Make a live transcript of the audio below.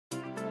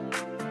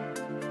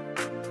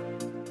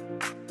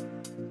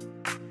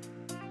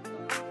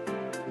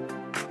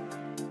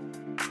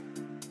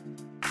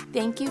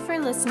Thank you for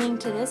listening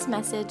to this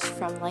message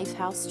from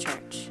Lifehouse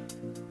Church.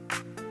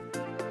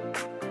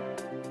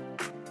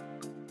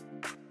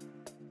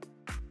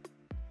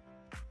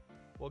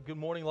 Well, good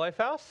morning,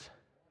 Lifehouse.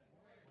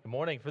 Good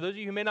morning. For those of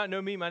you who may not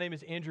know me, my name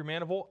is Andrew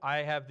Maneval.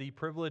 I have the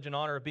privilege and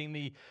honor of being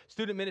the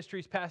student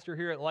ministries pastor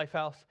here at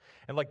Lifehouse.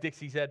 And like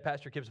Dixie said,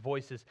 Pastor Kip's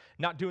voice is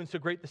not doing so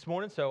great this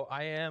morning, so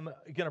I am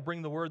going to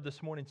bring the word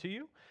this morning to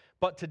you.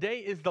 But today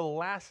is the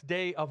last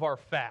day of our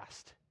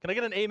fast. Can I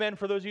get an amen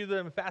for those of you that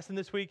have been fasting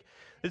this week?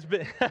 It's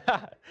been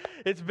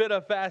it's been a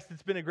fast.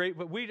 It's been a great.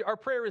 But our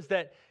prayer is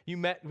that you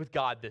met with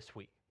God this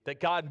week. That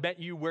God met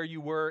you where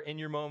you were in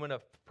your moment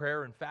of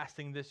prayer and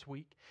fasting this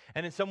week,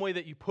 and in some way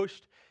that you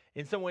pushed.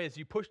 In some ways,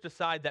 you pushed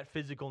aside that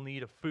physical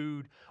need of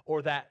food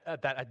or that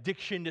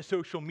addiction to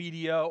social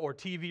media or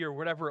TV or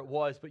whatever it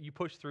was, but you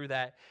pushed through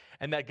that,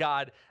 and that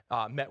God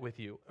met with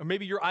you. Or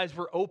maybe your eyes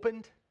were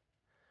opened,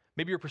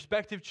 maybe your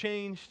perspective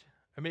changed,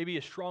 or maybe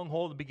a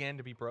stronghold began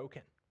to be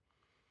broken.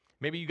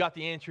 Maybe you got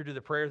the answer to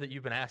the prayer that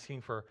you've been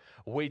asking for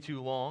way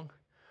too long.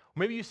 Or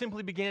maybe you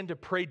simply began to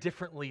pray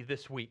differently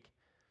this week,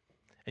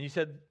 and you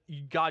said,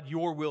 God,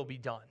 your will be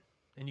done,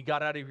 and you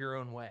got out of your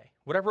own way.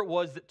 Whatever it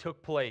was that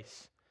took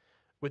place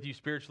with you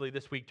spiritually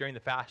this week during the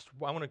fast,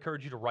 I want to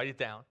encourage you to write it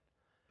down.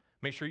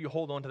 Make sure you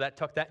hold on to that,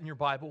 tuck that in your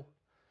Bible.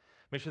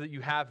 Make sure that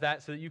you have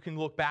that so that you can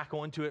look back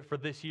onto it for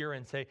this year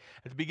and say,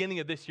 at the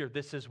beginning of this year,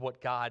 this is what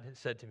God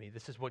said to me.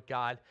 This is what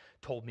God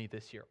told me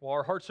this year. Well,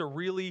 our hearts are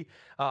really,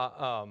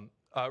 our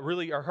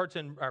hearts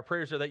and our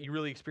prayers are that you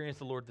really experienced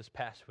the Lord this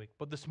past week.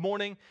 But this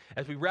morning,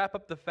 as we wrap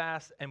up the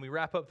fast and we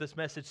wrap up this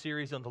message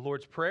series on the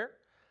Lord's Prayer,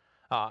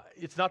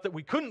 it's not that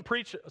we couldn't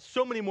preach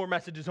so many more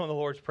messages on the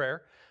Lord's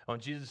Prayer, on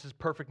Jesus'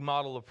 perfect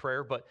model of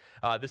prayer, but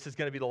this is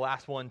going to be the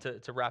last one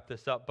to wrap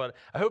this up. But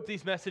I hope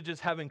these messages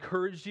have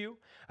encouraged you.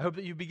 I hope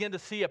that you begin to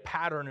see a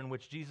pattern in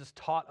which Jesus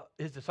taught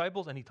his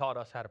disciples and he taught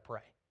us how to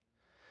pray.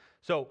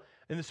 So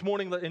in this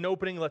morning, in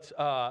opening, let's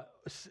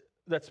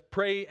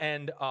pray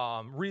and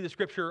read the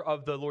scripture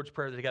of the Lord's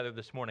Prayer together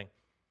this morning.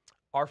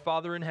 Our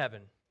Father in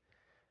heaven,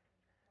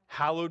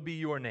 hallowed be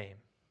your name.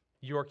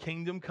 Your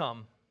kingdom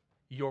come.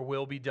 Your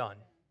will be done,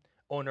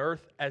 on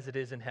earth as it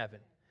is in heaven.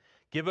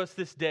 Give us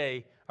this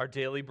day our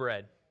daily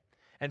bread,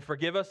 and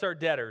forgive us our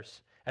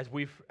debtors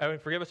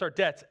forgive us our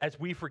debts as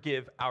we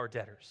forgive our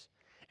debtors.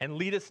 And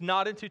lead us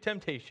not into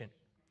temptation,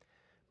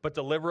 but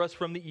deliver us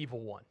from the evil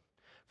one.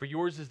 For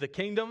yours is the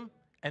kingdom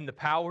and the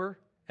power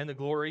and the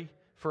glory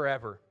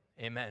forever.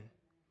 Amen.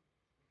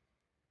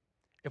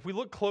 If we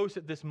look close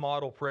at this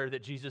model prayer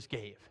that Jesus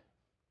gave,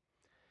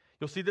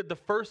 you'll see that the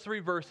first three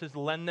verses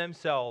lend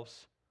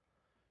themselves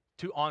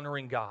to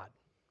honoring God.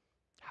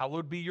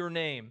 Hallowed be your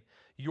name,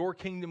 your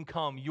kingdom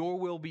come, your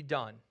will be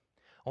done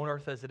on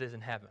earth as it is in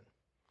heaven.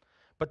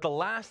 But the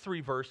last three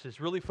verses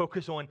really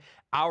focus on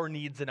our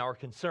needs and our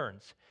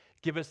concerns.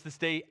 Give us this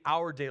day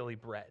our daily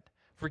bread.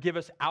 Forgive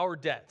us our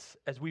debts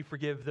as we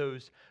forgive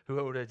those who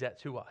owe a debt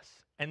to us.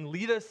 And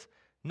lead us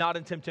not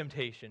into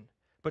temptation,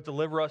 but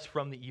deliver us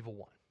from the evil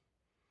one.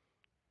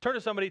 Turn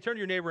to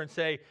your neighbor and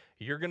say,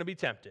 you're going to be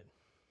tempted.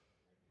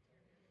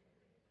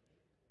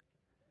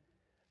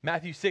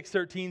 Matthew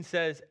 6:13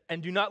 says,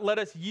 and do not let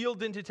us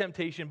yield into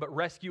temptation, but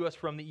rescue us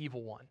from the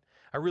evil one.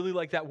 I really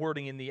like that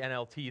wording in the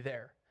NLT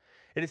there.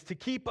 It is to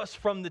keep us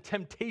from the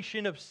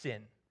temptation of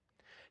sin,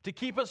 to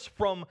keep us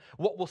from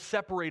what will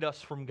separate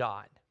us from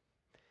God,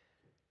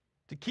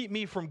 to keep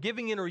me from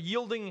giving in or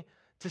yielding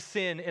to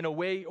sin in a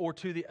way or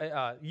to the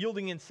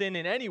yielding in sin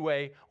in any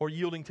way or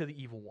yielding to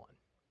the evil one.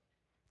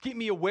 Keep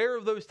me aware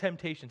of those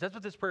temptations. That's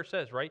what this prayer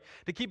says, right?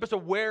 To keep us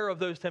aware of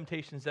those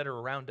temptations that are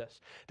around us,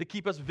 to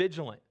keep us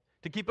vigilant,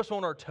 to keep us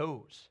on our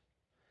toes,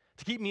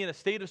 to keep me in a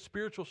state of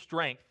spiritual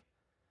strength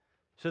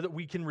so that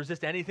we can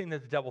resist anything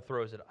that the devil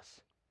throws at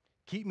us.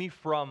 Keep me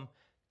from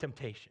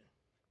temptation.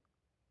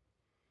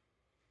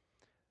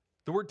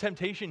 The word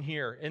temptation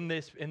here in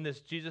this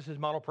Jesus'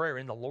 model prayer,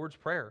 in the Lord's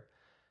Prayer,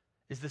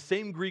 is the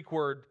same Greek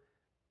word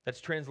that's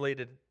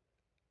translated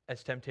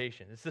as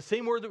temptation. It's the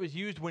same word that was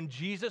used when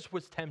Jesus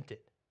was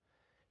tempted.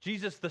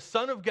 Jesus, the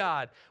Son of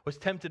God, was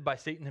tempted by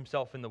Satan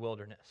himself in the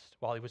wilderness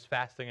while he was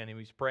fasting and he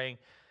was praying.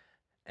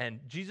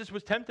 And Jesus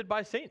was tempted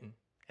by Satan,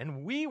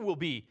 and we will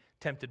be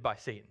tempted by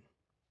Satan.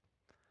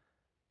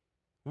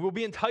 We will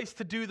be enticed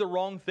to do the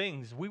wrong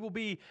things. We will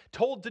be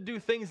told to do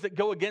things that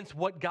go against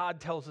what God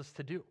tells us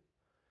to do.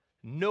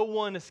 No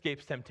one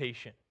escapes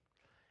temptation,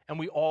 and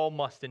we all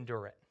must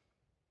endure it.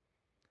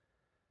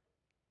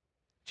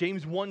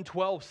 James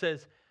 1:12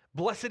 says,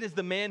 blessed is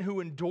the man who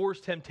endures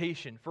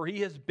temptation, for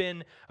he has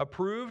been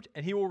approved,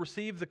 and he will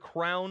receive the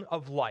crown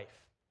of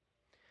life,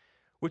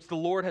 which the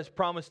Lord has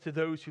promised to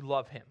those who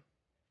love him.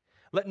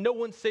 Let no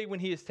one say when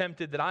he is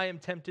tempted that I am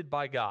tempted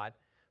by God,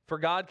 for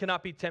God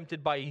cannot be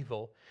tempted by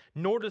evil,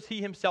 nor does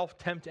he himself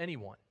tempt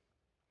anyone.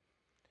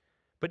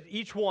 But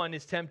each one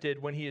is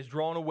tempted when he is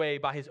drawn away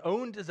by his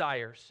own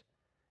desires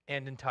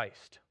and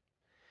enticed.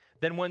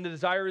 Then when the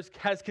desire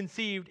has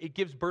conceived, it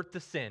gives birth to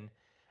sin,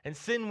 and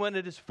sin, when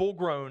it is full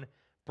grown,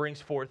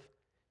 brings forth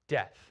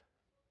death.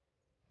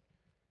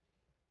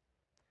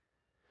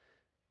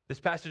 This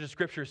passage of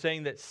Scripture is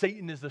saying that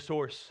Satan is the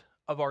source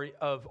of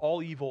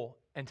all evil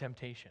and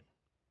temptation.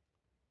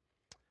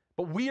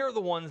 But we are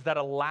the ones that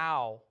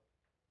allow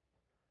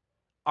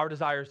our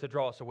desires to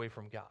draw us away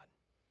from God.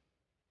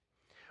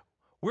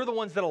 We're the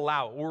ones that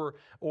allow it,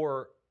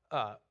 or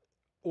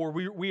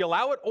we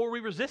allow it, or we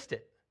resist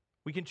it.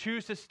 We can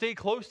choose to stay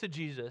close to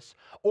Jesus,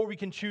 or we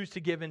can choose to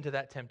give into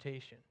that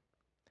temptation.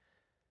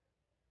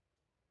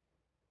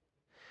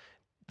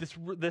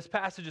 This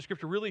passage of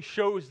Scripture really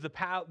shows the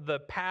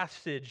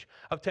passage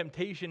of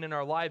temptation in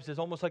our lives as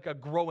almost like a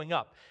growing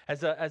up,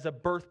 as a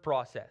birth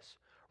process.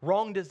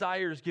 Wrong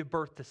desires give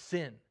birth to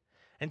sin,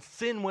 and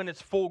sin, when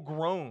it's full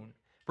grown,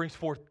 brings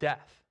forth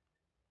death.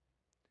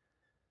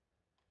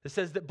 It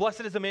says that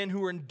blessed is the man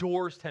who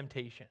endures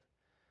temptation.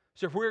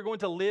 So if we're going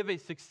to live a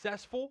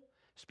successful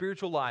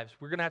spiritual lives,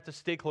 we're going to have to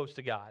stay close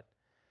to God.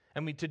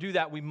 And to do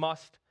that, we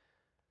must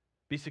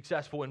be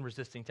successful in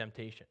resisting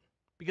temptation.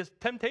 Because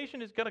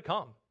temptation is going to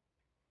come.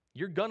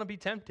 You're going to be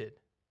tempted.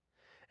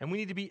 And we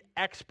need to be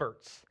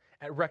experts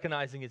at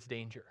recognizing its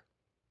danger.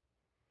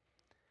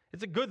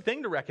 It's a good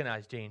thing to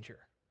recognize danger.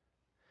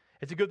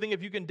 It's a good thing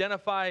if you can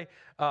identify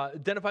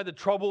the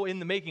trouble in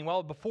the making.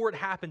 Well, before it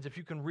happens, if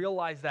you can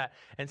realize that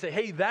and say,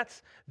 hey,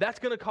 that's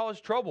going to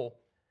cause trouble,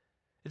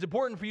 it's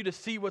important for you to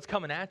see what's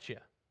coming at you.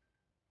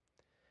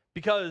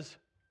 Because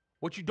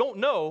what you don't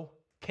know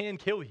can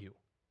kill you.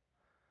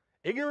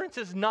 Ignorance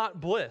is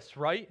not bliss,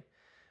 right?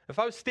 If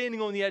I was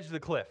standing on the edge of the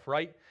cliff,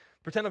 right?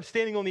 Pretend I'm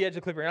standing on the edge of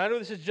the cliff. And I know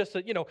this is just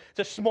it's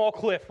a small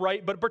cliff,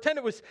 right? But pretend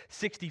it was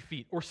 60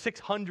 feet or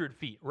 600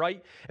 feet,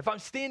 right? If I'm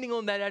standing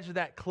on that edge of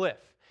that cliff,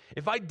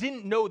 if I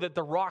didn't know that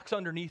the rocks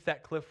underneath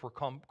that cliff were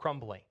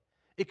crumbling,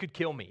 it could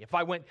kill me if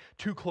I went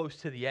too close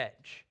to the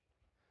edge.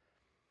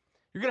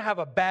 You're going to have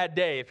a bad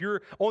day. If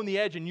you're on the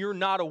edge and you're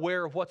not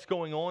aware of what's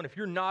going on, if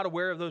you're not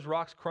aware of those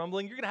rocks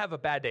crumbling, you're going to have a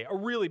bad day, a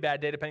really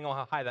bad day, depending on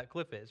how high that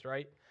cliff is,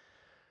 right?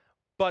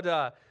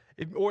 But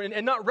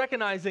and not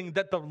recognizing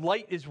that the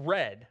light is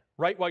red,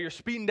 right, while you're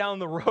speeding down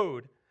the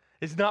road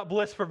is not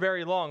bliss for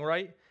very long,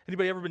 right?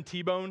 Anybody ever been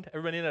T-boned?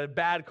 Ever been in a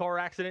bad car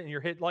accident and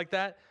you're hit like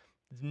that?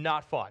 It's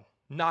not fun,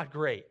 not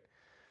great.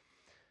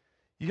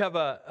 You have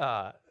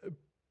that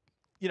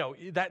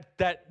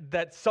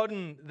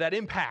sudden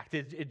impact,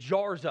 it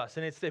jars us,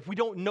 and it's if we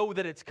don't know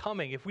that it's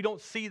coming, if we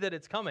don't see that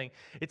it's coming,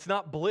 it's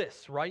not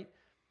bliss, right?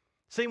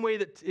 Same way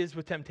that is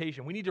with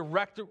temptation. We need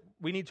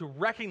to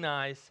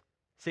recognize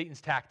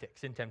Satan's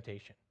tactics in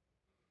temptation.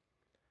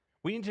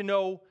 We need to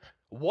know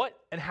what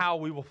and how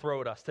we will throw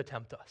at us to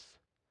tempt us.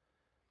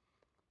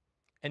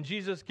 And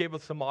Jesus gave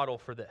us a model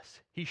for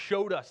this. He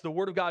showed us, the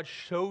Word of God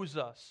shows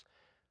us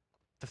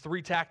the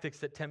three tactics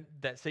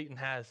that Satan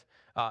has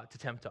to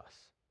tempt us.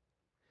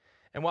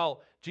 And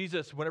while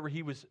Jesus,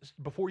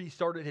 before he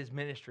started his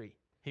ministry,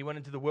 he went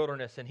into the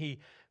wilderness and he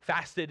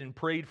fasted and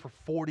prayed for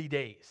 40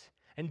 days.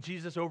 And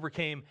Jesus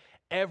overcame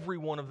every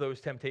one of those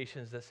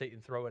temptations that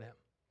Satan threw at him.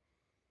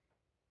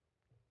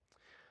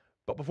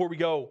 But before we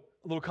go,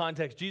 a little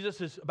context.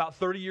 Jesus is about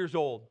 30 years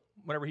old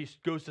whenever he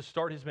goes to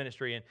start his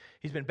ministry, and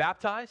he's been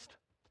baptized,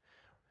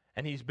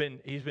 and he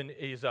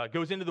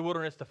goes into the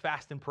wilderness to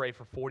fast and pray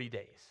for 40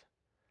 days.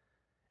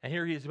 And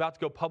here he is about to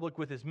go public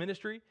with his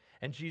ministry,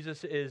 and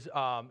Jesus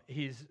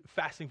he's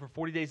fasting for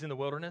 40 days in the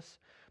wilderness.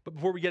 But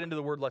before we get into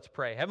the word, let's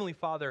pray. Heavenly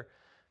Father,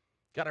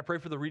 God, I pray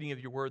for the reading of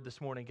your word this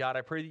morning. God,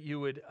 I pray that you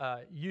would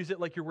use it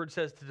like your word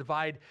says to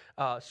divide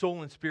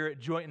soul and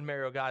spirit, joint and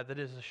marrow, God, that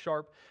is a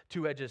sharp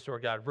two-edged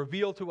sword, God.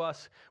 Reveal to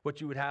us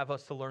what you would have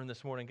us to learn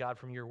this morning, God,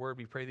 from your word.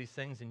 We pray these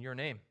things in your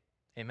name.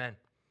 Amen.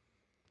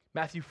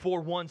 Matthew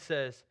 4:1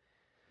 says,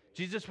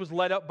 Jesus was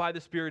led up by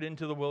the Spirit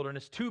into the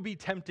wilderness to be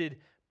tempted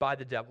by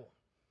the devil.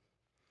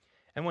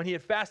 And when he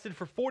had fasted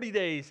for 40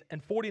 days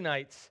and 40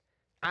 nights,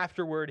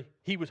 afterward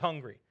he was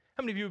hungry.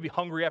 How many of you would be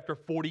hungry after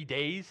 40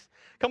 days?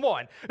 Come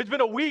on. It's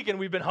been a week and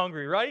we've been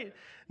hungry, right?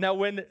 Now,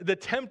 when the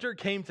tempter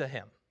came to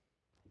him,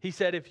 he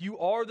said, if you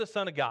are the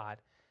Son of God,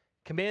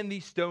 command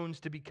these stones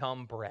to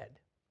become bread.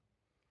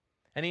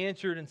 And he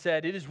answered and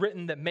said, it is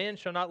written that man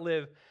shall not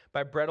live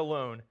by bread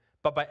alone,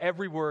 but by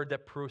every word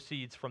that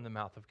proceeds from the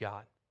mouth of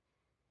God.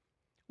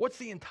 What's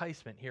the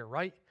enticement here,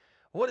 right?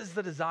 What is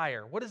the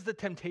desire? What is the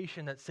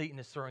temptation that Satan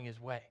is throwing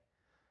his way?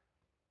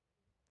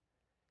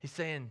 He's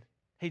saying,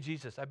 hey,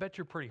 Jesus, I bet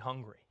you're pretty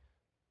hungry.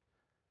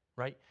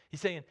 Right? He's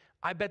saying,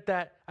 I bet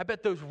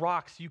those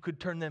rocks, you could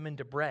turn them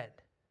into bread.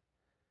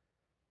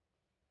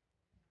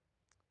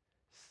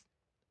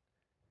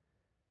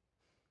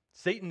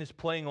 Satan is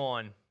playing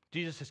on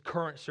Jesus'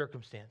 current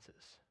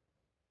circumstances.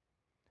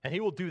 And he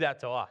will do that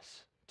to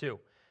us, too.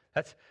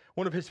 That's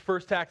one of his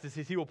first tactics,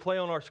 is he will play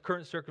on our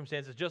current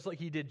circumstances just like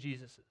he did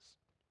Jesus's.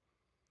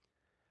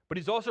 But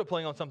he's also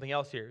playing on something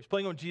else here. He's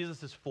playing on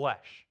Jesus'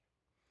 flesh.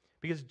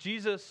 Because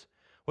Jesus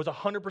was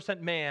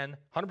 100% man,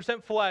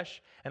 100%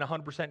 flesh, and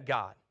 100%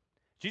 God.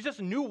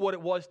 Jesus knew what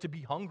it was to be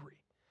hungry.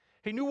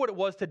 He knew what it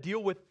was to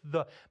deal with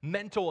the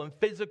mental and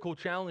physical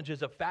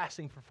challenges of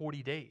fasting for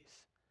 40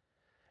 days.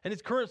 And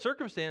his current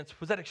circumstance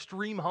was that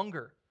extreme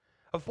hunger.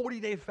 A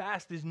 40-day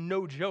fast is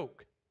no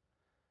joke.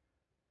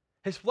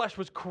 His flesh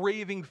was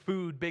craving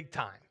food big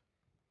time.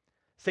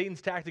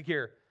 Satan's tactic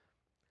here,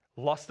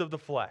 lust of the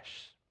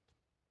flesh.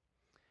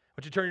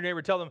 I want you to turn to your neighbor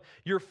and tell them,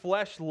 your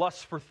flesh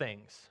lusts for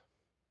things.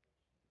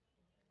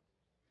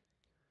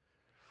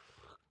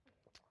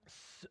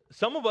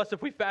 Some of us,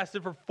 if we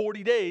fasted for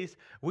 40 days,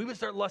 we would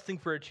start lusting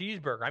for a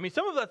cheeseburger. I mean,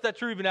 some of us, that's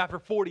true even after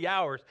 40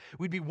 hours,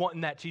 we'd be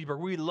wanting that cheeseburger.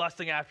 We'd be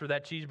lusting after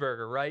that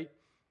cheeseburger, right?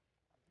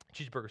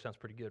 Cheeseburger sounds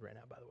pretty good right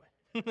now, by the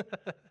way.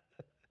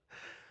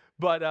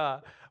 But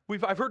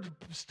I've heard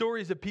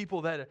stories of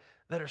people that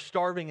are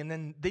starving, and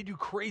then they do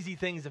crazy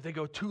things if they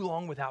go too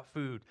long without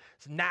food.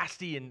 It's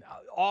nasty and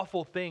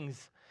awful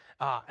things,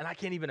 and I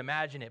can't even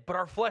imagine it. But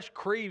our flesh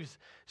craves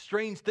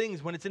strange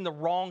things when it's in the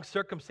wrong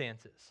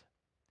circumstances.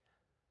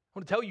 I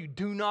want to tell you,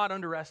 do not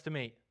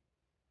underestimate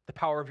the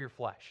power of your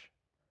flesh.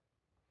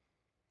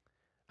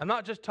 I'm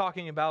not just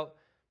talking about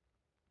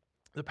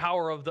the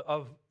power of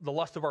the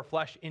lust of our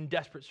flesh in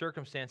desperate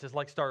circumstances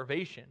like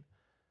starvation.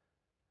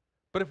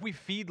 But if we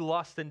feed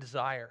lust and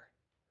desire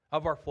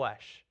of our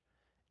flesh,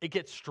 it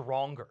gets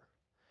stronger.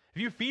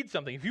 If you feed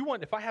something,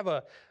 if I have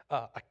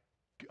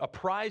a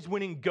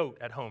prize-winning goat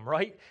at home,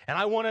 right? And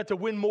I want it to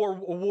win more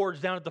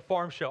awards down at the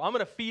farm show. I'm going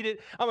to feed it.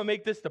 I'm going to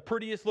make this the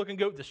prettiest looking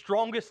goat, the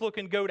strongest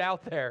looking goat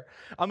out there.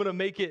 I'm going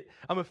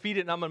to feed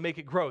it, and I'm going to make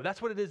it grow.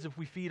 That's what it is if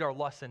we feed our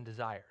lusts and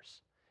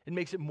desires. It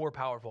makes it more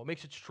powerful. It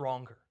makes it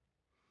stronger.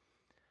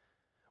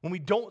 When we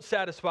don't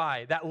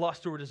satisfy that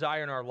lust or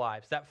desire in our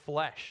lives, that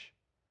flesh,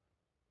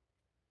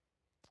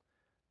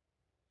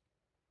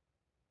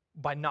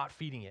 by not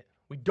feeding it,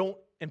 we don't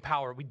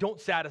empower it. We don't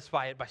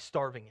satisfy it by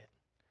starving it.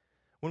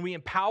 When we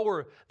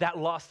empower that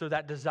lust or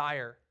that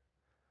desire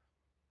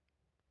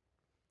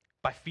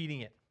by feeding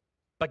it,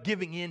 by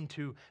giving in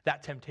to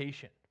that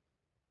temptation.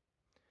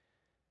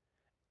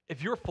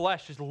 If your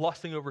flesh is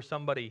lusting over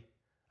somebody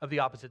of the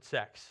opposite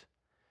sex,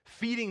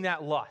 feeding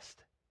that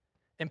lust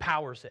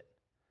empowers it.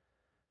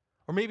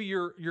 Or maybe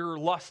your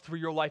lust for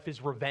your life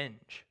is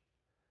revenge,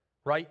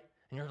 right?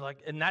 And you're like,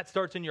 and that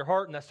starts in your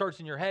heart and that starts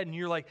in your head, and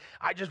you're like,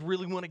 I just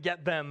really want to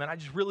get them, and I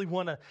just really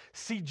want to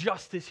see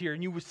justice here,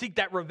 and you seek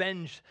that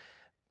revenge.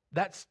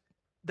 That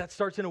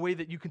starts in a way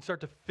that you can start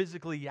to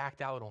physically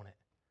act out on it.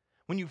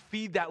 When you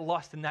feed that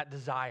lust and that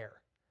desire,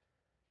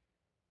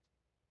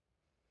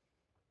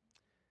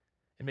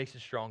 it makes it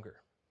stronger.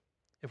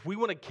 If we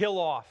want to kill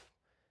off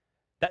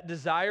that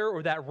desire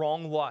or that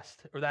wrong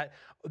lust or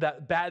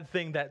that bad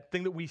thing, that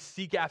thing that we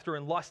seek after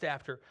and lust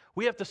after,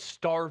 we have to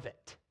starve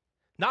it.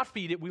 Not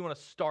feed it, we want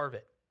to starve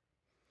it.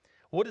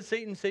 What did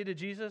Satan say to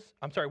Jesus?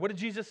 What did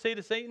Jesus say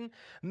to Satan?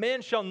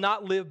 Man shall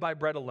not live by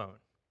bread alone,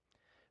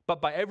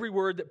 but by every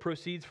word that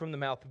proceeds from the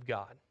mouth of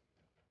God.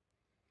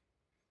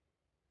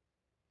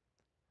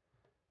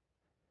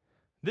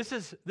 This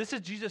is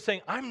Jesus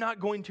saying, I'm not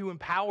going to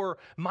empower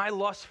my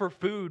lust for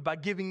food by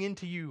giving in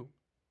to you.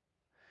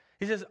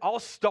 He says, I'll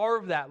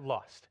starve that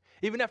lust.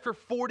 Even after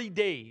 40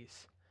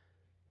 days,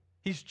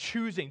 he's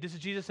choosing. This is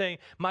Jesus saying,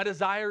 my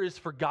desire is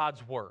for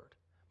God's word.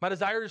 My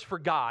desire is for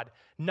God,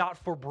 not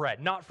for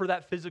bread, not for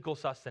that physical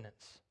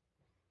sustenance.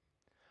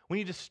 We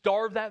need to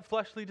starve that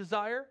fleshly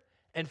desire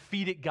and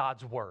feed it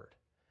God's word.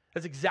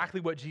 That's exactly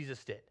what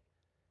Jesus did.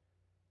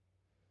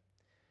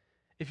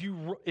 If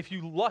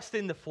you lust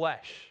in the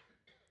flesh,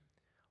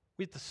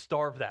 we have to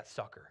starve that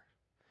sucker.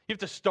 You have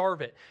to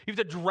starve it. You have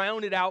to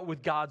drown it out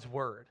with God's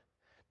word.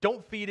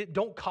 Don't feed it.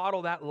 Don't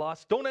coddle that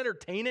lust. Don't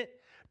entertain it.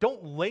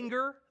 Don't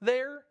linger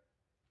there.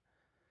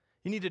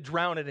 You need to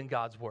drown it in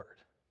God's word.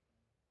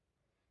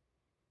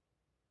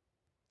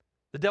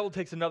 The devil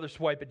takes another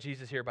swipe at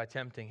Jesus here by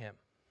tempting him.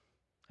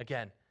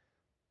 Again,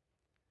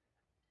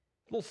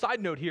 little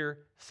side note here,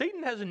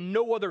 Satan has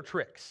no other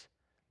tricks.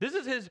 This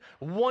is his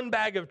one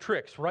bag of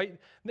tricks, right?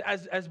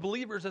 As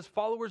believers, as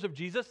followers of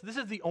Jesus, this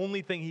is the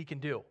only thing he can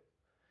do.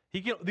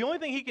 The only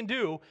thing he can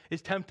do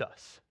is tempt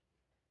us.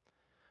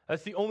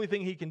 That's the only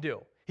thing he can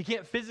do. He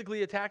can't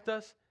physically attack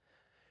us.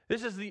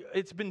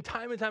 It's been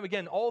time and time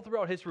again, all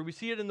throughout history. We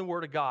see it in the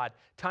Word of God,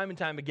 time and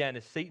time again,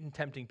 is Satan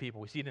tempting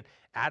people. We see it in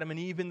Adam and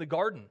Eve in the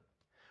garden.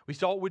 We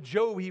saw it with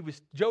Job. He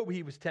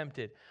was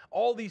tempted.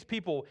 All these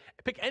people,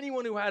 pick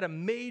anyone who had a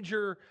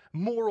major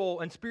moral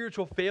and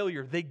spiritual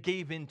failure, they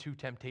gave into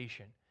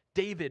temptation.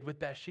 David with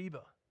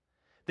Bathsheba.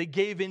 They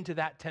gave into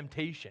that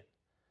temptation.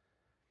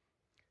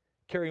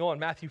 Carrying on,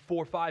 Matthew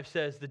 4:5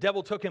 says, the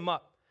devil took him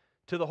up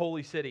to the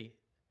holy city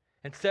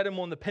and set him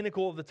on the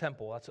pinnacle of the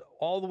temple. That's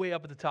all the way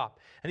up at the top.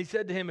 And he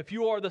said to him, if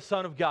you are the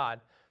Son of God,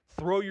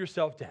 throw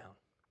yourself down.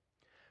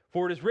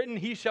 For it is written,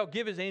 he shall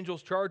give his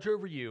angels charge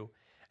over you,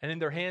 and in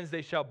their hands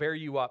they shall bear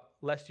you up,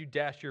 lest you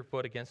dash your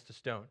foot against a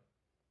stone.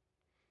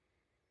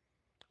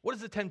 What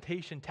is the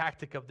temptation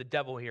tactic of the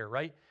devil here,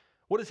 right?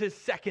 What is his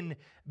second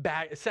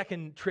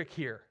trick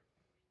here?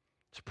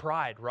 It's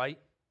pride, right?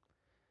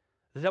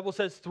 The devil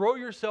says, throw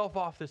yourself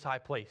off this high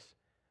place.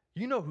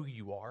 You know who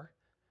you are.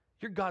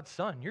 You're God's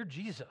son. You're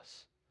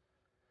Jesus.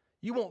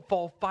 You won't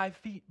fall 5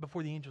 feet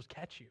before the angels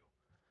catch you.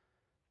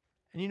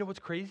 And you know what's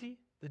crazy?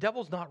 The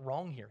devil's not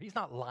wrong here. He's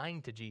not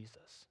lying to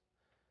Jesus.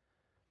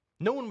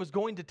 No one was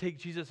going to take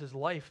Jesus'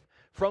 life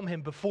from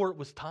him before it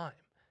was time.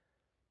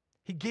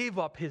 He gave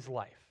up his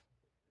life.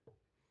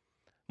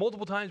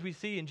 Multiple times we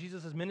see in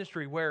Jesus'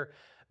 ministry where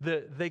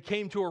they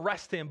came to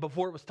arrest him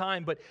before it was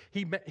time, but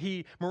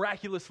he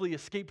miraculously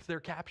escaped their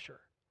capture.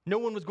 No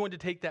one was going to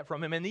take that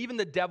from him, and even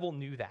the devil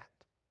knew that.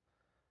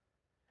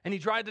 And he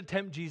tried to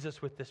tempt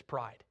Jesus with this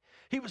pride.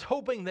 He was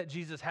hoping that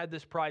Jesus had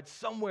this pride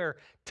somewhere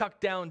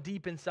tucked down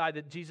deep inside,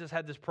 that Jesus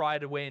had this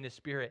pride away in his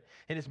spirit,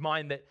 in his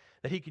mind, that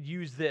he could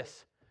use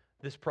this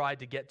pride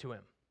to get to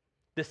him.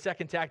 The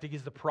second tactic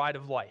is the pride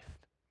of life.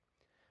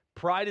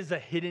 Pride is a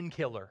hidden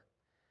killer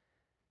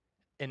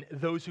in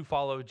those who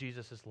follow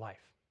Jesus' life.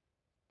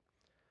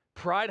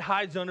 Pride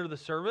hides under the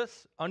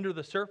surface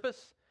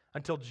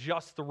until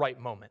just the right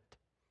moment.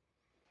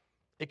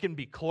 It can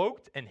be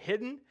cloaked and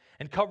hidden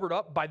and covered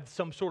up by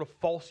some sort of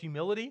false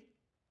humility.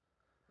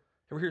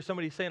 Ever hear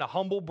somebody saying a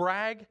humble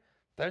brag?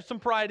 There's some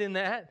pride in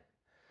that.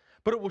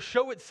 But it will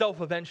show itself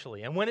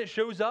eventually. And when it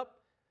shows up,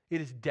 it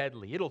is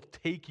deadly. It'll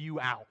take you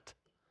out.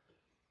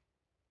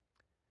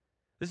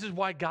 This is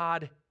why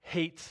God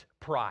hates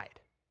pride.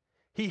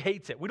 He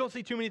hates it. We don't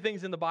see too many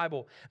things in the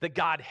Bible that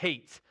God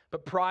hates,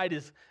 but pride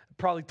is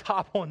probably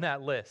top on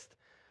that list.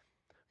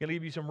 I'm going to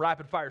give you some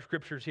rapid fire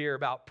scriptures here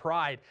about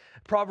pride.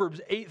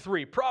 Proverbs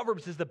 8:3.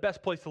 Proverbs is the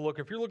best place to look.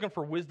 If you're looking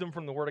for wisdom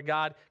from the Word of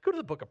God, go to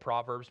the book of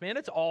Proverbs, man.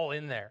 It's all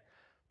in there.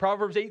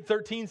 Proverbs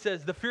 8:13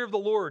 says, the fear of the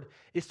Lord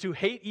is to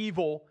hate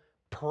evil,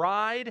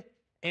 pride,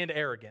 and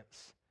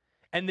arrogance.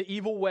 And the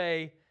evil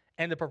way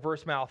and the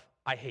perverse mouth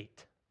I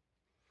hate.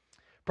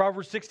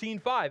 Proverbs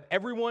 16:5.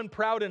 Everyone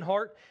proud in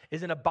heart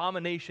is an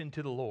abomination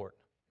to the Lord.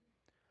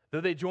 Though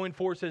they join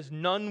forces,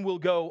 none will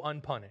go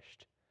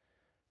unpunished.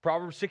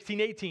 Proverbs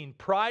 16:18.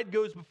 Pride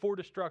goes before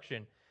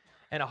destruction,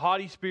 and a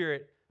haughty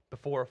spirit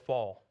before a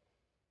fall.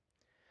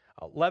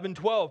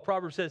 11:12.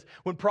 Proverbs says,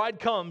 when pride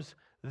comes,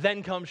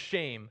 then comes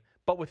shame,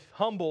 but with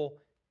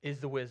humble is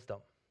the wisdom.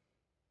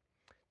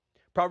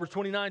 Proverbs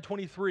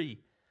 29:23.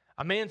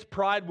 A man's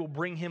pride will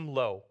bring him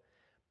low,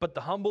 but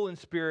the humble in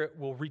spirit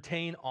will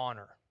retain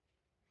honor.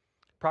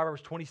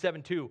 Proverbs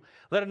 27:2.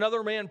 Let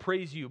another man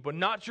praise you, but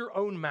not your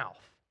own mouth.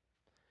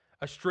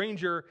 A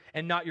stranger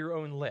and not your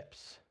own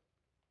lips.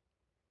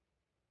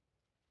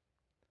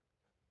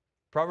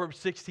 Proverbs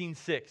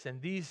 16:6. And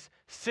these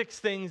 6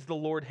 things the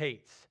Lord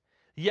hates.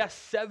 Yes,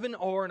 7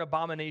 are an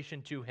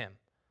abomination to him.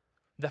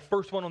 The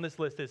first one on this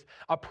list is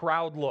a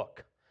proud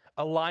look,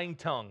 a lying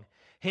tongue,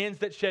 hands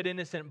that shed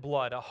innocent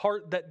blood, a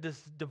heart that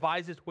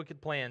devises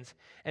wicked plans,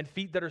 and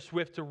feet that are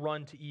swift to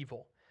run to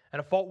evil,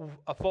 and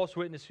a false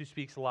witness who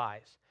speaks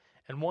lies,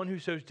 and one who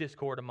sows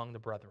discord among the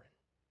brethren.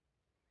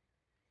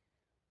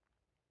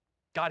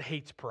 God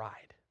hates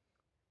pride.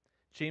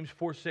 James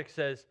 4:6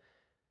 says,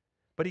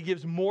 but he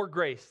gives more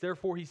grace.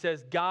 Therefore, he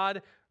says,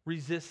 God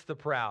resists the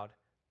proud,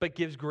 but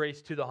gives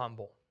grace to the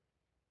humble.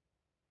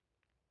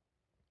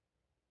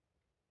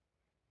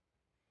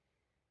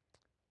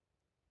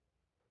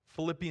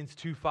 Philippians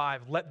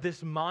 2:5, let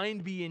this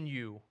mind be in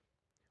you,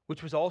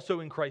 which was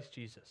also in Christ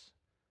Jesus.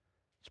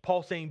 It's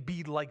Paul saying,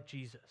 be like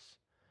Jesus,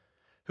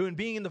 who in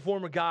being in the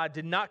form of God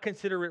did not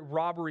consider it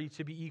robbery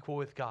to be equal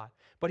with God,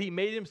 but he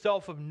made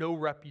himself of no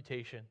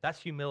reputation. That's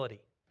humility.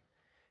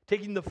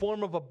 Taking the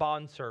form of a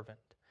bondservant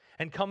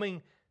and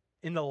coming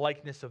in the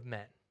likeness of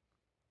men.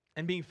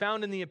 And being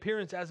found in the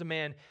appearance as a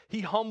man,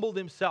 he humbled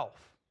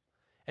himself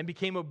and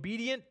became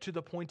obedient to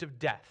the point of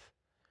death,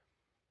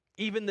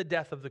 even the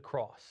death of the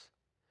cross.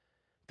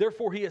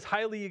 Therefore, he has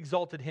highly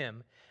exalted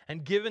him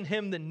and given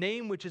him the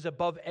name which is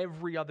above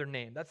every other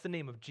name. That's the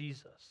name of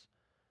Jesus.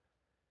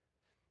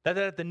 That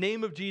at the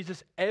name of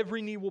Jesus,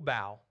 every knee will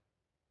bow,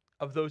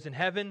 of those in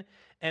heaven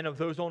and of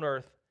those on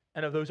earth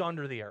and of those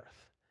under the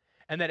earth.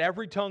 And that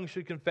every tongue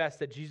should confess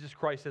that Jesus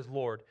Christ is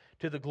Lord,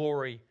 to the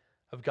glory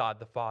of God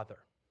the Father.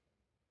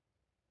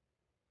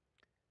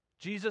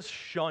 Jesus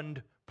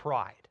shunned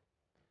pride.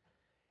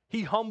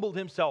 He humbled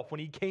himself when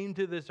he came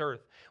to this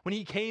earth, when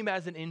he came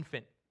as an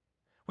infant.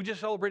 We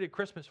just celebrated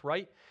Christmas,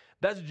 right?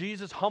 That's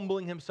Jesus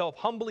humbling himself,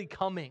 humbly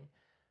coming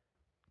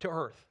to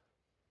earth.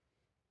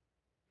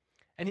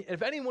 And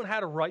if anyone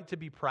had a right to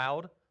be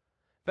proud,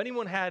 if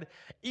anyone had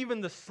even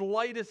the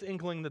slightest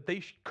inkling that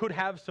they could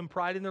have some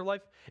pride in their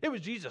life, it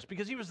was Jesus,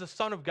 because he was the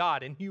Son of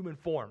God in human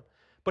form.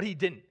 But he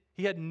didn't.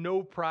 He had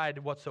no pride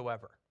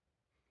whatsoever.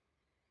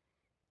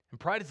 And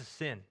pride is a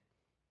sin.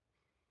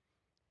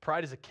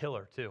 Pride is a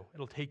killer too.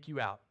 It'll take you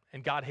out.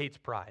 And God hates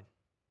pride.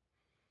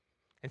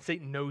 And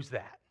Satan knows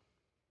that.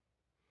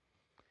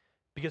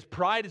 Because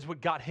pride is what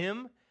got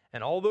him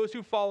and all those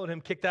who followed him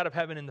kicked out of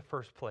heaven in the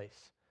first place.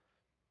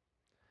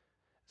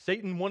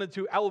 Satan wanted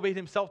to elevate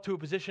himself to a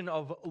position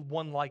of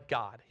one like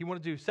God. He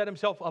wanted to set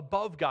himself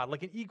above God,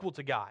 like an equal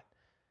to God.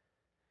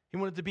 He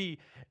wanted to be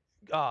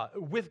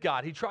with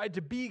God. He tried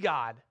to be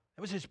God.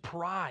 It was his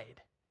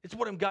pride. It's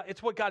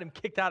what got him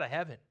kicked out of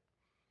heaven.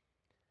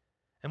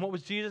 And what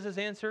was Jesus'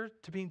 answer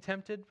to being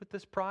tempted with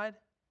this pride?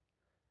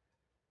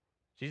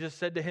 Jesus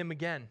said to him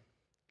again,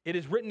 it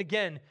is written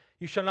again,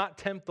 you shall not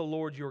tempt the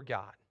Lord your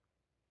God.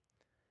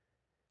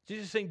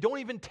 Jesus is saying, don't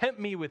even tempt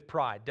me with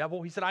pride,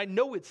 devil. He said, I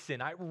know it's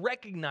sin. I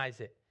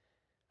recognize it.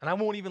 And I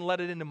won't even let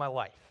it into my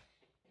life.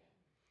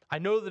 I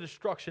know the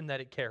destruction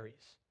that it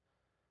carries.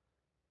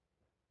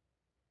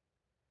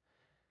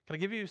 Can I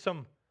give you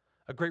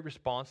a great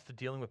response to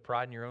dealing with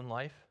pride in your own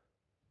life?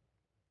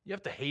 You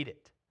have to hate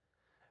it.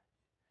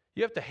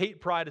 You have to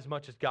hate pride as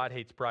much as God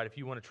hates pride if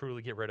you want to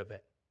truly get rid of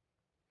it.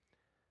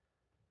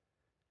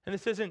 And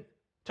this isn't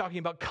talking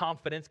about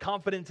confidence.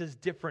 Confidence is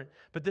different,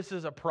 but this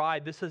is a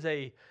pride. This is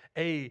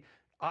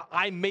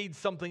I made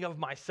something of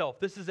myself.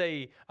 This is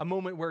a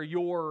moment where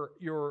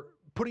you're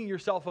putting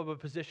yourself in a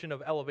position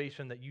of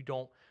elevation that you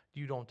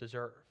don't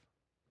deserve.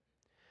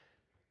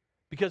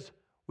 Because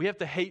we have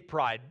to hate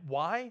pride.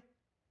 Why?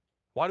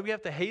 Why do we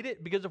have to hate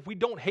it? Because if we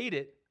don't hate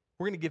it,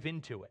 we're going to give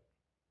into it.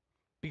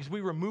 Because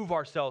we remove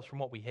ourselves from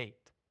what we hate.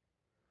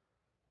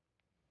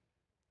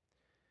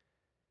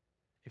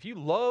 If you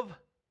love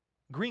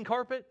green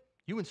carpet,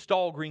 you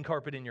install green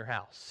carpet in your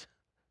house.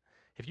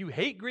 If you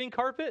hate green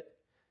carpet,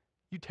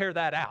 you tear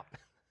that out,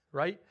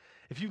 right?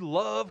 If you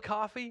love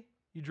coffee,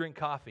 you drink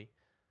coffee.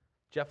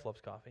 Jeff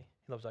loves coffee.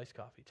 He loves iced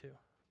coffee too.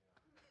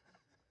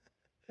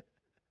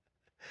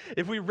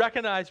 If we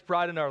recognize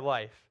pride in our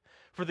life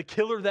for the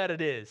killer that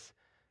it is,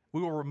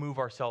 we will remove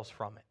ourselves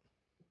from it.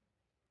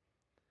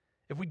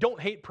 If we don't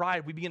hate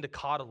pride, we begin to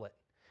coddle it,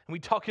 and we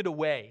tuck it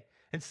away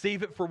and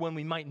save it for when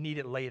we might need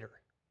it later.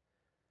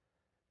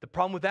 The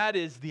problem with that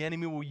is the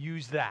enemy will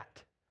use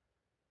that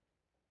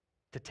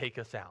to take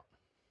us out.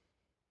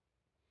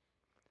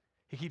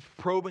 He keeps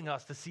probing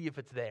us to see if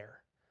it's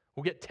there.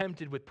 We'll get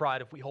tempted with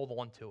pride if we hold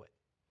on to it.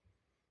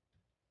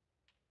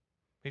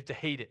 We have to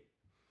hate it.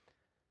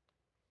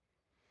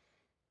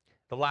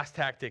 The last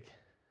tactic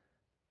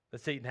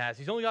that Satan has,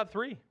 he's only got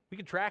 3. We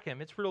can track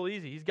him. It's real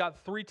easy. He's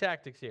got 3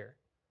 tactics here.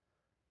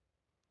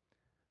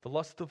 The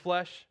lust of the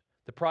flesh,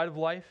 the pride of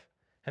life,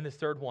 and this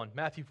third one,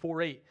 Matthew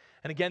 4:8.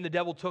 And again, the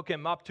devil took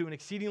him up to an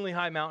exceedingly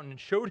high mountain and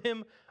showed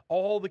him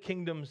all the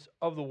kingdoms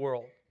of the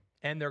world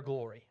and their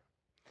glory.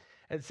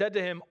 And said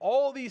to him,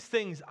 all these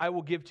things I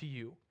will give to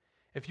you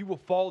if you will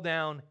fall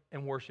down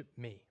and worship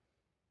me.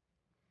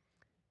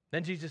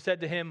 Then Jesus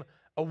said to him,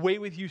 away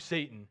with you,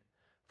 Satan,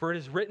 for it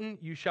is written,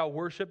 you shall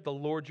worship the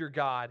Lord your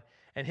God,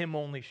 and him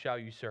only shall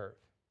you serve.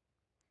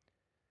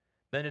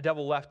 Then the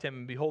devil left him,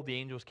 and behold, the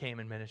angels came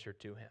and ministered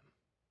to him.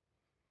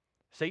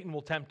 Satan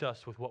will tempt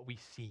us with what we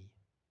see.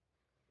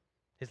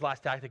 His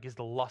last tactic is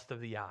the lust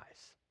of the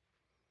eyes.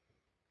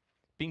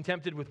 Being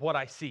tempted with what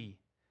I see.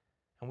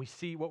 And we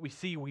see what we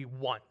see, we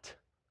want.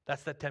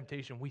 That's that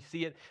temptation. We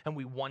see it and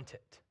we want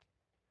it.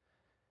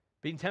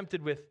 Being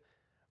tempted with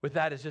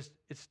that is just,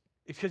 it's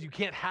because you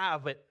can't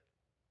have it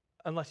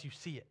unless you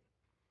see it.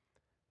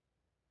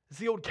 It's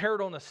the old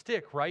carrot on a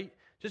stick, right?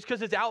 Just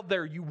because it's out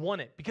there, you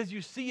want it. Because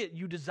you see it,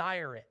 you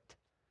desire it.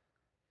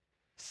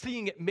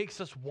 Seeing it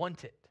makes us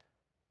want it.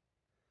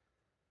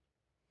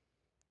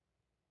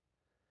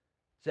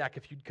 Zach,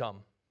 if you'd come.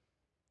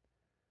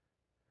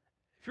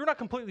 If you're not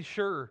completely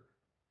sure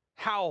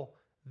how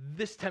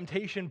this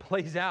temptation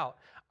plays out,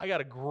 I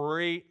got a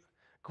great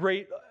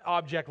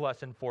object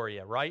lesson for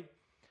you, right?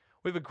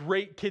 We have a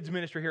great kids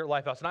ministry here at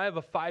Lifehouse, and I have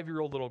a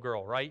 5-year-old little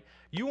girl, right?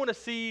 You want to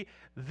see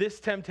this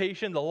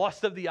temptation, the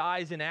lust of the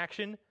eyes in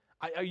action?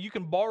 You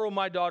can borrow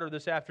my daughter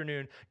this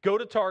afternoon, go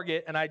to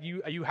Target, and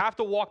you have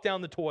to walk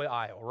down the toy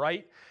aisle,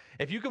 right?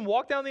 If you can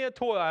walk down the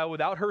toy aisle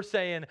without her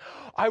saying,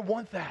 I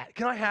want that.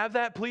 Can I have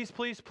that, please,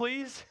 please,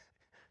 please?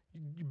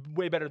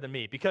 Way better than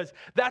me, because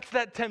that's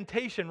that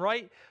temptation,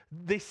 right?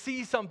 They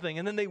see something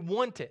and then they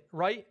want it,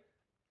 right?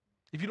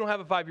 If you don't have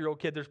a 5-year-old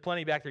kid, there's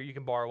plenty back there you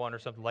can borrow one or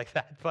something like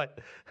that. But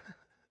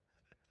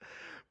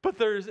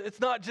it's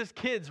not just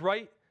kids,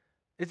 right?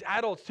 It's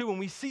adults too. When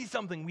we see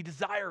something, we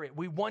desire it,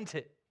 we want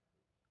it.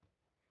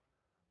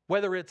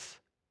 Whether it's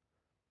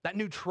that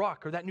new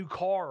truck or that new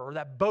car or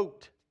that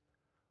boat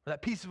or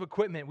that piece of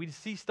equipment, we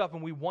see stuff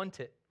and we want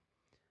it.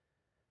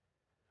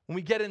 When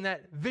we get in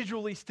that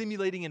visually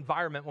stimulating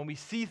environment, when we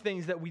see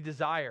things that we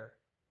desire,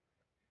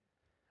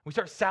 we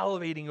start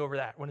salivating over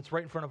that when it's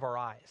right in front of our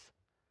eyes.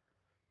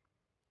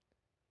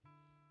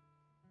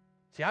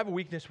 See, I have a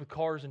weakness with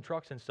cars and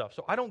trucks and stuff.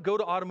 So I don't go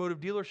to automotive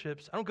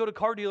dealerships. I don't go to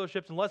car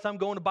dealerships unless I'm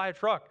going to buy a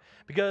truck.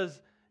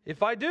 Because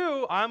if I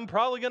do, I'm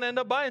probably going to end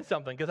up buying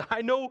something because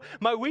I know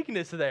my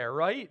weakness there,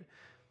 right?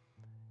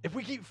 If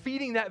we keep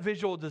feeding that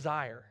visual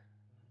desire,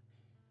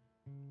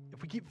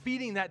 if we keep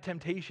feeding that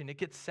temptation, it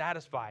gets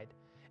satisfied.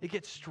 It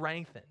gets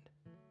strengthened.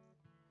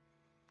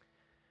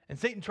 And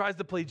Satan tries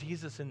to play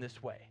Jesus in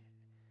this way.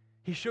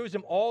 He shows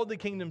him all the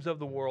kingdoms of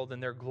the world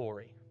and their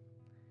glory.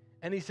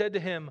 And he said to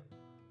him,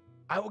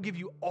 I will give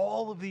you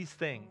all of these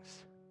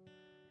things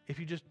if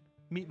you just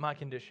meet my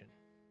condition.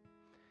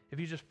 If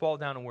you just fall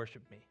down and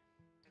worship me.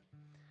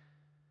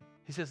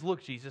 He says,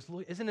 look, Jesus,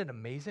 look, isn't it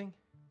amazing?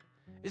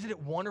 Isn't it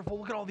wonderful?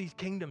 Look at all these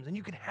kingdoms, and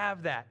you can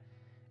have that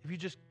if you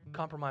just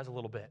compromise a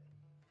little bit.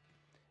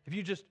 If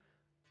you just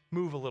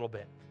move a little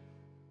bit.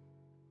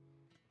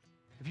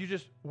 If you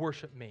just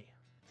worship me.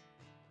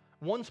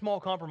 One small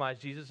compromise,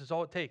 Jesus, is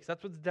all it takes.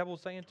 That's what the devil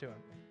is saying to him.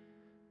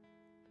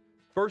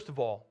 First of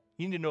all,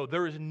 you need to know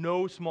there is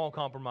no small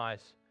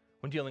compromise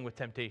when dealing with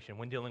temptation,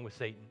 when dealing with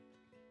Satan.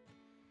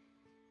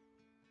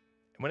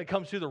 And when it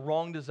comes to the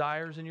wrong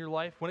desires in your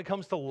life, when it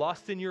comes to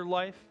lust in your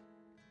life,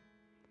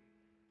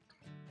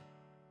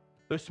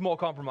 those small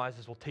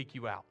compromises will take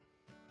you out.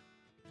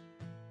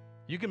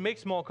 You can make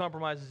small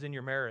compromises in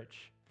your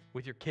marriage,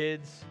 with your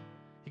kids.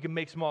 You can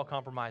make small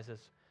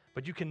compromises,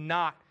 but you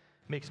cannot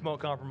make small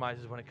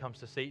compromises when it comes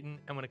to Satan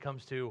and when it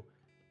comes to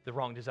the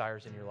wrong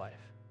desires in your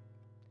life.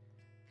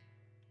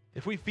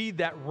 If we feed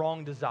that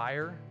wrong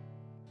desire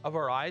of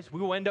our eyes, we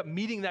will end up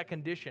meeting that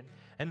condition,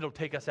 and it'll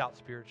take us out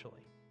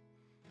spiritually.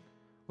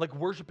 Like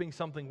worshiping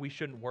something we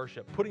shouldn't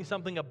worship, putting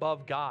something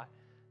above God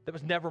that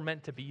was never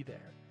meant to be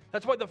there.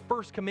 That's why the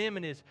first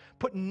commandment is,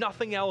 put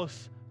nothing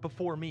else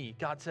before me.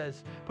 God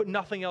says, put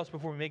nothing else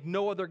before me. Make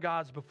no other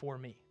gods before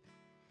me.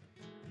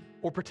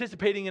 Or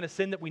participating in a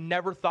sin that we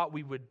never thought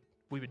we would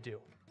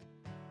do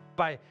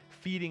by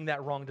feeding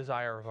that wrong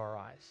desire of our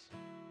eyes.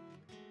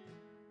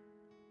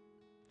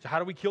 So how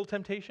do we kill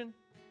temptation?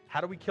 How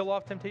do we kill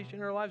off temptation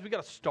in our lives? We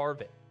got to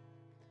starve it.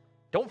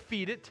 Don't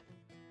feed it.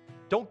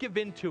 Don't give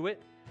in to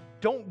it.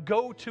 Don't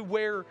go to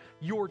where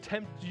you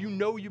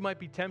know you might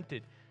be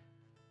tempted.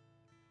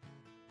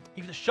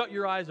 You have to shut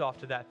your eyes off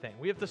to that thing.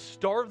 We have to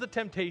starve the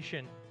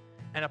temptation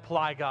and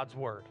apply God's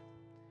word.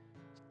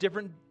 It's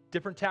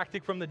different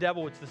tactic from the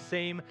devil. It's the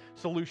same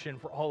solution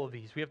for all of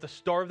these. We have to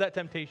starve that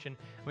temptation,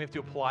 and we have to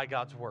apply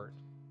God's word.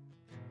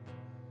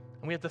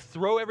 And we have to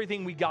throw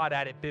everything we got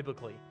at it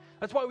biblically.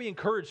 That's why we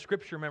encourage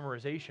scripture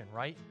memorization,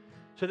 right?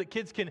 So that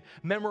kids can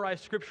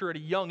memorize scripture at a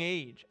young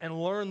age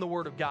and learn the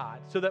word of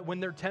God, so that when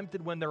they're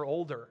tempted when they're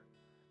older,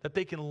 that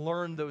they can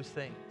learn those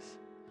things.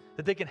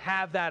 That they can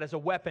have that as a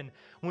weapon.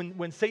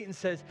 When Satan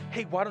says,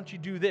 hey, why don't you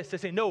do this? They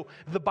say, no,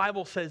 the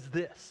Bible says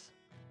this.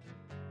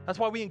 That's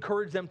why we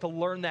encourage them to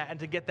learn that and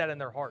to get that in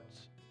their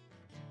hearts.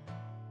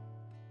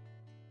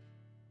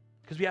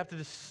 Because we have to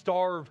just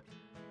starve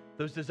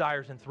those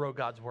desires and throw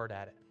God's word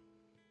at it.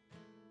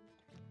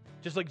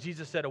 Just like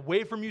Jesus said,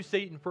 away from you,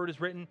 Satan, for it is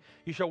written,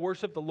 you shall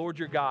worship the Lord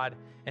your God,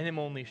 and him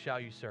only shall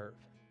you serve.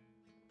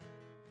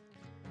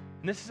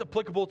 And this is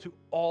applicable to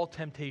all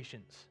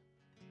temptations.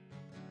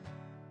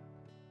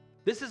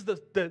 This is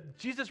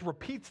Jesus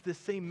repeats this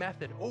same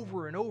method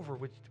over and over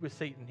with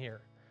Satan here.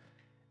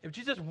 If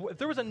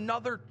there was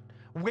another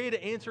way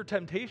to answer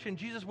temptation,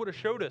 Jesus would have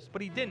showed us,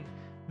 but he didn't.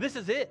 This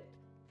is it.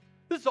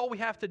 This is all we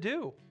have to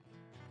do.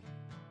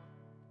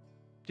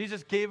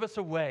 Jesus gave us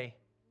a way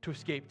to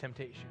escape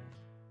temptation.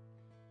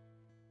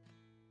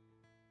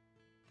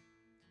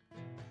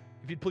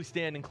 If you'd please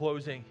stand in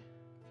closing.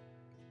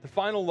 The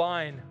final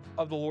line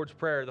of the Lord's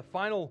Prayer, the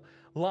final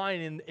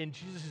line in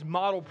Jesus'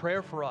 model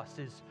prayer for us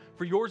is,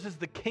 for yours is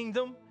the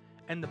kingdom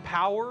and the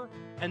power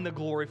and the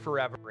glory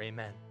forever.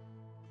 Amen.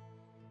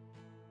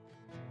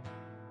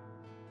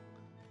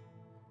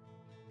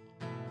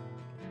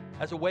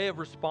 As a way of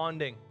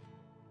responding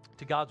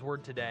to God's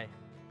word today,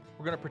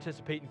 we're going to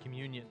participate in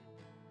communion.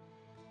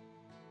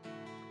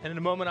 And in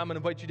a moment, I'm going to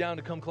invite you down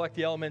to come collect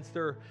the elements.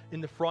 They're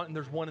in the front, and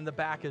there's one in the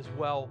back as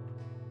well,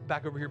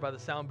 back over here by the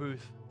sound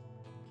booth.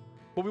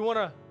 But we want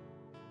to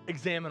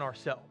examine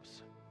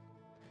ourselves.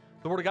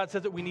 The Word of God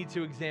says that we need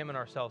to examine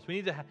ourselves. We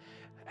need to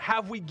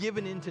have we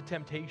given into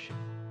temptation?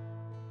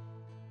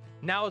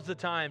 Now is the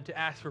time to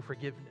ask for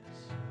forgiveness.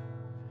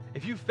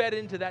 If you fed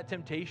into that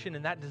temptation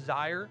and that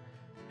desire,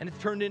 and it's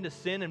turned into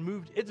sin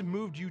and it's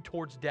moved you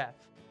towards death,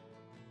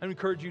 I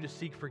encourage you to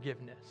seek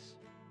forgiveness.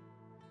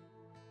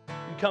 You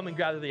can come and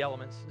gather the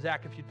elements.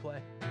 Zach, if you'd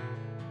play.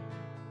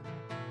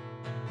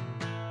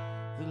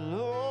 The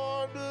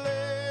Lord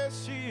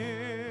bless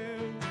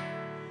you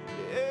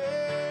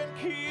and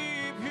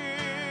keep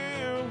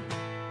you,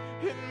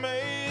 and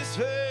may his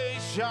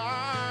face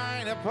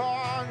shine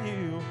upon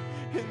you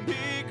and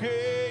be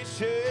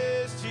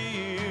gracious to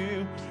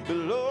you. The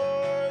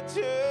Lord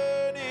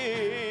turn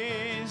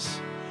his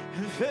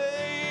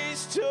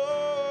face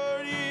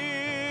toward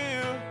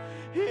you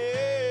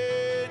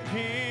and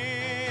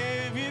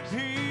give you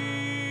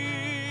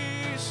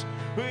peace.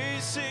 We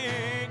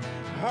sing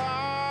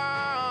Amen.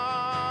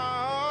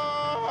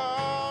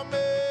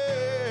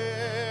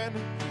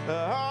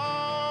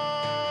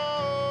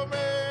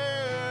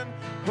 Amen.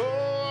 Oh,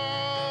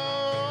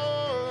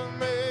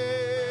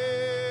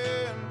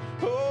 amen.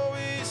 Oh,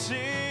 we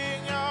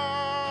sing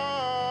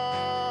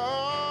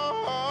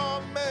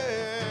Amen.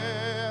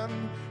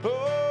 Oh,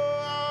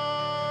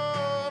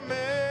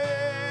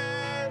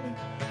 amen.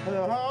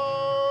 Amen.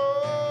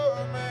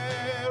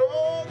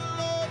 Oh,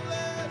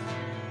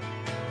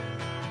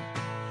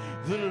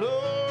 the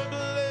Lord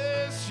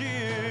bless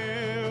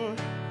you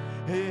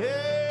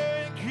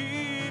and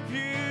keep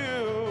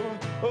you.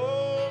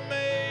 Oh,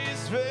 may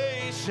his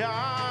face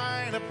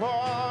shine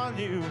upon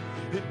you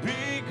and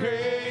be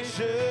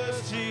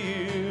gracious to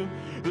you.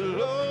 The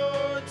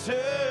Lord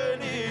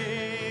turn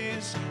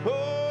his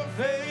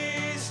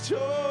face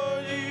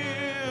toward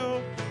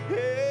you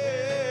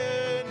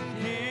and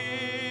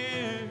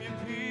give you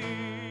peace.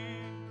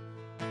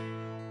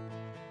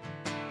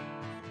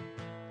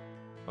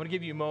 I want to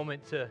give you a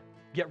moment to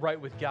get right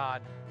with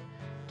God.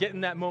 Get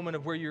in that moment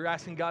of where you're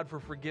asking God for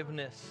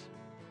forgiveness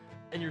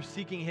and you're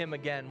seeking him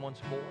again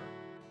once more.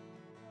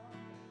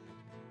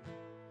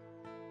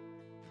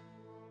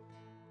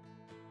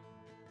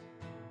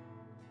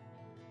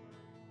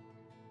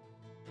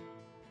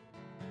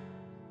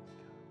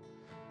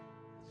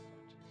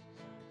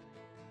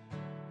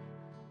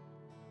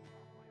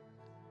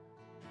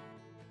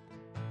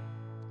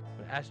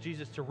 Ask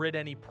Jesus to rid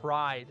any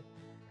pride,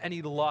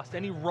 any lust,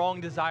 any wrong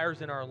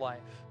desires in our life.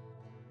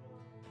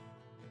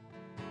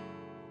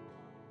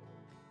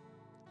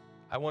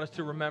 I want us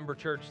to remember,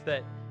 church,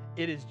 that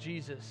it is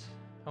Jesus.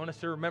 I want us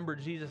to remember,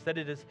 Jesus, that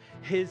it is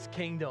his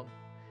kingdom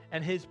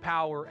and his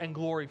power and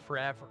glory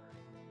forever.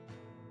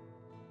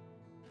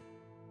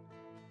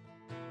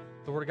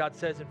 The Word of God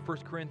says in 1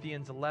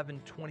 Corinthians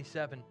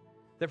 11:27,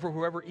 therefore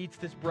whoever eats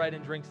this bread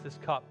and drinks this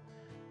cup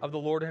of the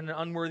Lord in an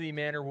unworthy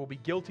manner will be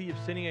guilty of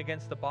sinning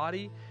against the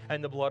body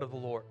and the blood of the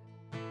Lord.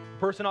 The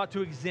person ought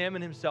to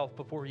examine himself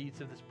before he eats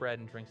of this bread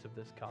and drinks of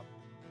this cup.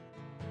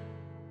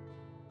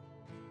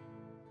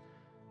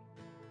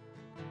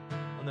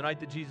 On the night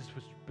that Jesus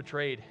was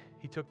betrayed,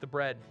 he took the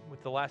bread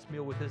with the last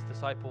meal with his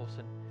disciples,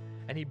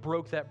 and he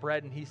broke that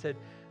bread, and he said,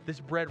 this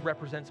bread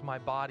represents my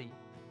body.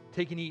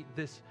 Take and eat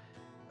this.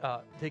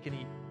 Take and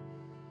eat.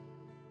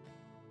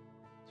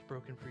 It's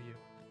broken for you.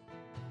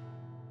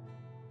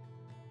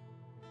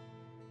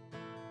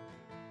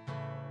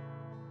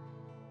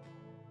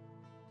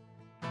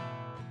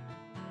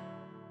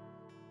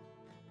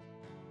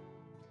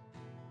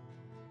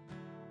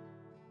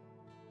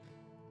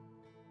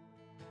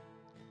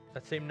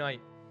 That same night,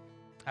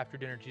 after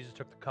dinner, Jesus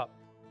took the cup,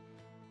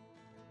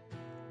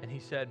 and he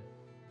said,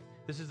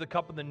 this is the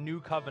cup of the new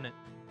covenant.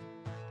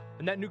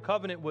 And that new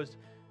covenant was,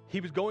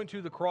 he was going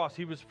to the cross.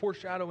 He was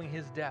foreshadowing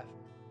his death.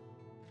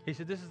 He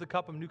said, this is the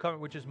cup of new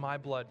covenant, which is my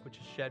blood, which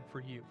is shed for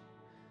you.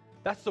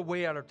 That's the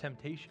way out of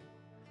temptation.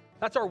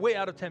 That's our way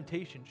out of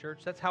temptation,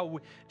 church. That's how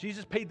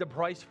Jesus paid the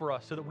price for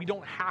us so that we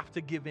don't have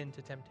to give in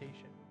to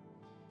temptation.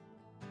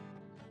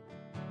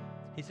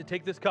 He said,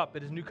 take this cup.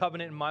 It is new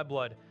covenant in my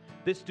blood.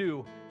 This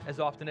do as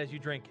often as you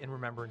drink in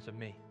remembrance of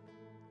me.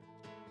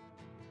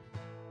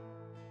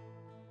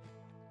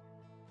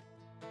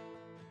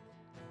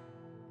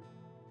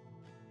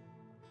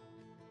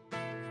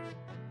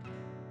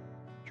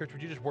 Church,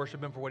 would you just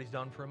worship him for what he's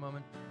done for a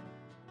moment?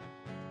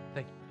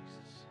 Thank you,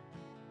 Jesus.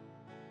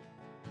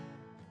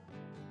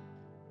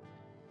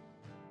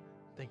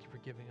 Thank you for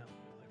giving up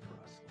your life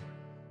for us, Lord.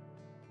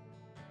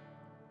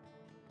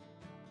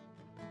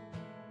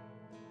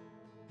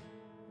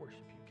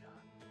 Worship you,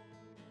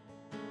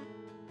 God.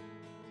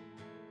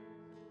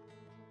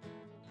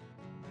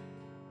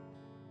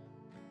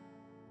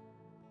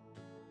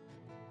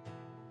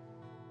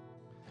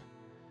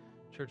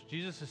 Church,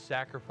 Jesus'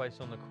 sacrifice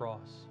on the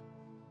cross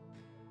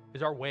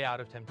is our way out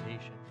of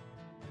temptation.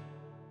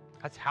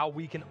 That's how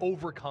we can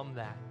overcome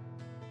that.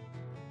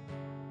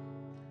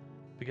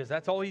 Because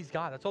that's all he's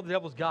got. That's all the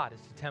devil's got,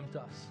 is to tempt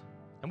us.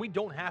 And we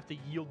don't have to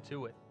yield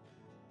to it.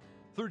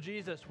 Through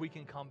Jesus, we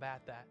can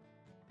combat that.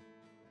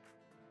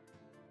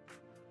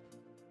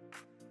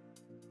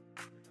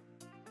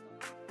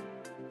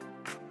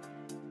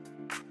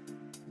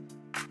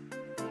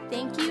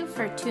 Thank you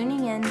for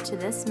tuning in to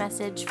this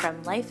message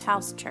from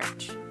Lifehouse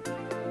Church.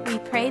 We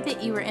pray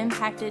that you were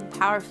impacted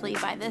powerfully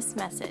by this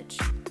message.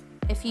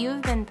 If you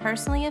have been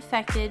personally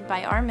affected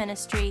by our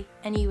ministry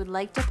and you would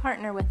like to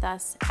partner with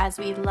us as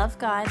we love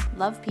God,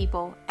 love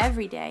people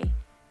every day,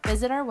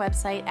 visit our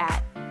website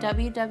at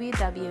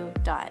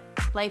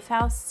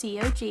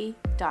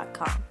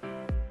www.lifehousecog.com.